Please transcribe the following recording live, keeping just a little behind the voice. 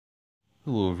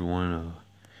Hello everyone,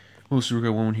 Most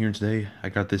Regret Woman here, and today I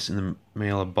got this in the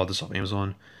mail. I bought this off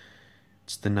Amazon.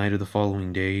 It's The Night of the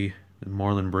Following Day, with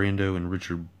Marlon Brando and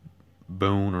Richard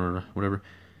Bone, or whatever.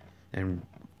 And,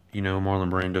 you know,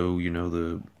 Marlon Brando,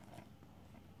 the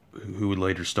who would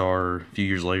later star, a few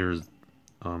years later, as,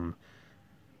 The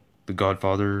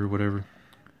Godfather, or whatever.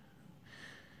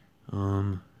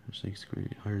 Higher stakes,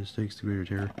 the greater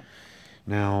terror.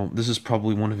 Now, this is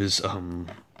probably one of his,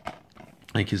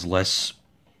 his less,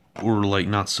 or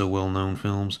not so well known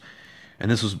films, and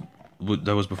that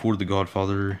was before The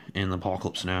Godfather and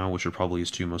Apocalypse Now, which are probably his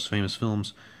two most famous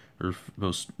films, or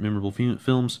most memorable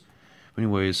films. But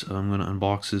anyways, I'm gonna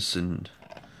unbox this, and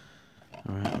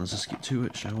alright, let's just get to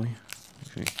it, shall we?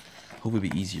 Okay, hope it'll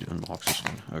be easy to unbox this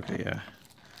one. Okay, yeah.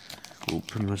 Well,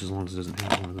 pretty much as long as it doesn't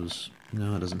have one of those.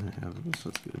 No, it doesn't have this,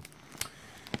 that's good.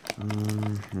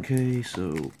 Okay,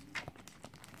 so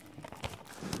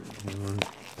hold on.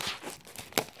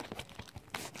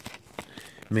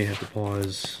 May have to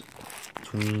pause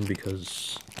between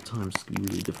because times can be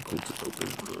really difficult to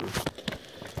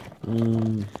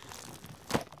open.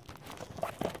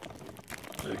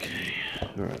 Okay,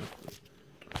 alright.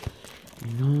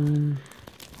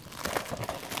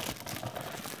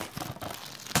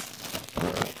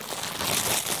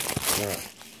 Alright,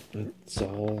 that's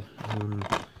all. And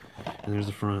there's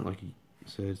the front, like you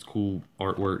said, it's cool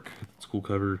artwork, it's a cool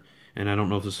cover, and I don't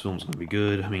know if this film's gonna be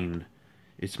good. I mean,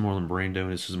 it's Marlon Brando,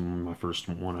 and this is my first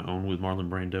one I own with Marlon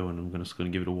Brando, and I'm just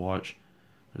gonna give it a watch.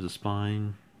 There's a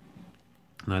spine.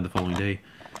 Night the Following Day.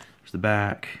 There's the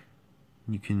back.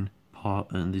 You can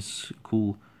pop, and this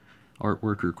cool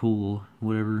artwork or cool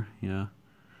whatever. Yeah,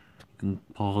 you can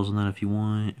pause on that if you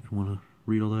want to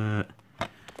read all that.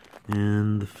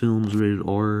 And the film's rated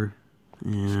R,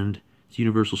 and it's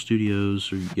Universal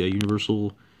Studios, or yeah,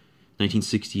 Universal,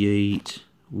 1968,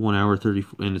 1 hour 30,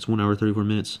 and it's 1 hour 34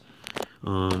 minutes.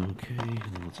 Okay, and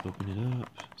then let's open it up,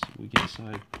 see what we get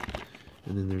inside.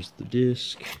 And then there's the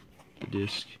disc.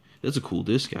 That's a cool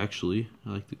disc, actually. I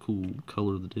like the cool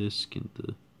color of the disc, and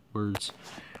the words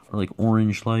are like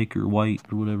orange, or white,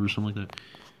 or whatever, something like that.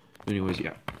 But anyways,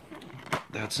 yeah.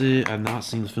 That's it. I've not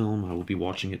seen the film. I will be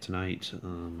watching it tonight.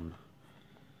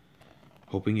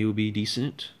 Hoping it will be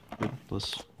decent,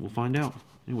 but we'll find out.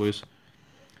 Anyways,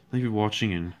 thank you for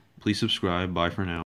watching, and please subscribe. Bye for now.